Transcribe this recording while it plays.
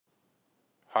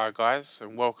Hi guys,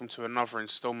 and welcome to another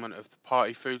installment of the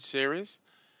party food series.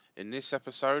 In this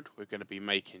episode we're going to be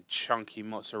making chunky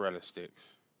mozzarella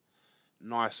sticks.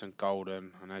 Nice and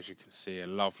golden, and as you can see, a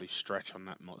lovely stretch on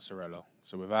that mozzarella.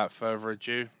 So without further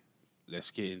ado,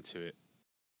 let's get into it.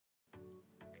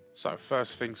 So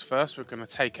first things first, we're going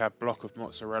to take our block of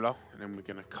mozzarella and then we're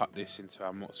going to cut this into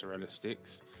our mozzarella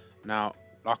sticks. Now,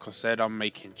 like I said, I'm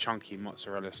making chunky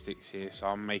mozzarella sticks here, so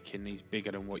I'm making these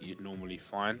bigger than what you'd normally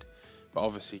find. But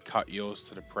obviously cut yours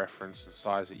to the preference and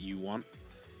size that you want.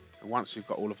 And once we've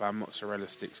got all of our mozzarella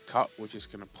sticks cut, we're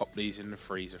just going to pop these in the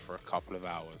freezer for a couple of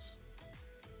hours.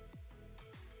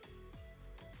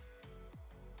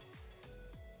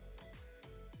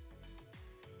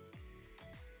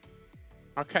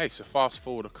 Okay, so fast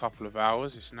forward a couple of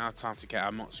hours, it's now time to get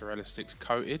our mozzarella sticks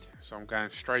coated. So I'm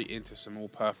going straight into some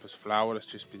all-purpose flour that's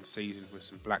just been seasoned with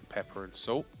some black pepper and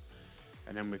salt.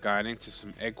 And then we're going into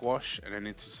some egg wash and then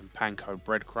into some Panko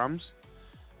breadcrumbs.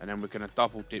 And then we're going to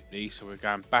double dip these, so we're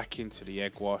going back into the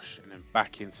egg wash and then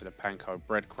back into the Panko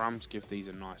breadcrumbs, give these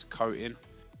a nice coating.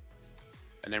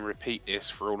 And then repeat this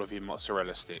for all of your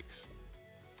mozzarella sticks.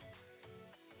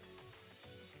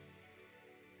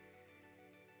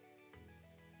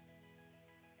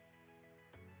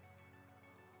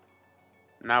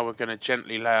 Now we're going to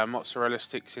gently lay our mozzarella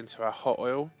sticks into our hot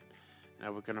oil.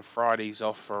 Now we're going to fry these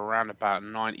off for around about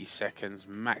 90 seconds,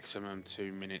 maximum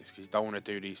 2 minutes, because you don't want to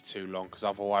do these too long, because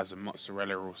otherwise the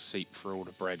mozzarella will seep through all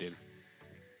the breading.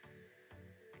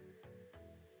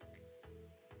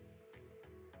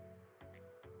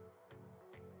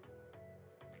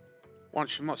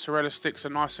 Once your mozzarella sticks are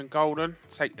nice and golden,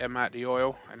 take them out the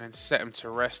oil and then set them to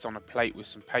rest on a plate with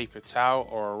some paper towel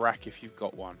or a rack if you've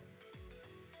got one.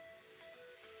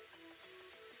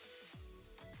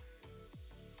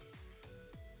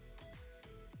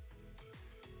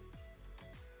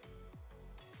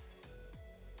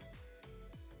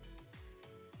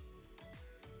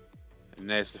 And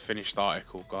there's the finished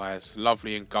article, guys.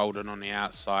 Lovely and golden on the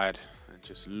outside, and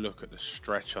just look at the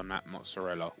stretch on that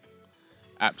mozzarella.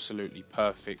 Absolutely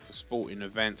perfect for sporting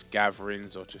events,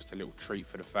 gatherings, or just a little treat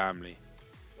for the family.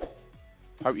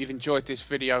 Hope you've enjoyed this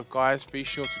video, guys. Be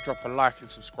sure to drop a like and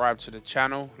subscribe to the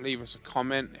channel. Leave us a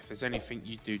comment if there's anything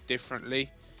you do differently.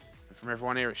 And from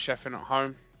everyone here at Chefing at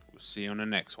Home, we'll see you on the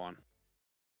next one.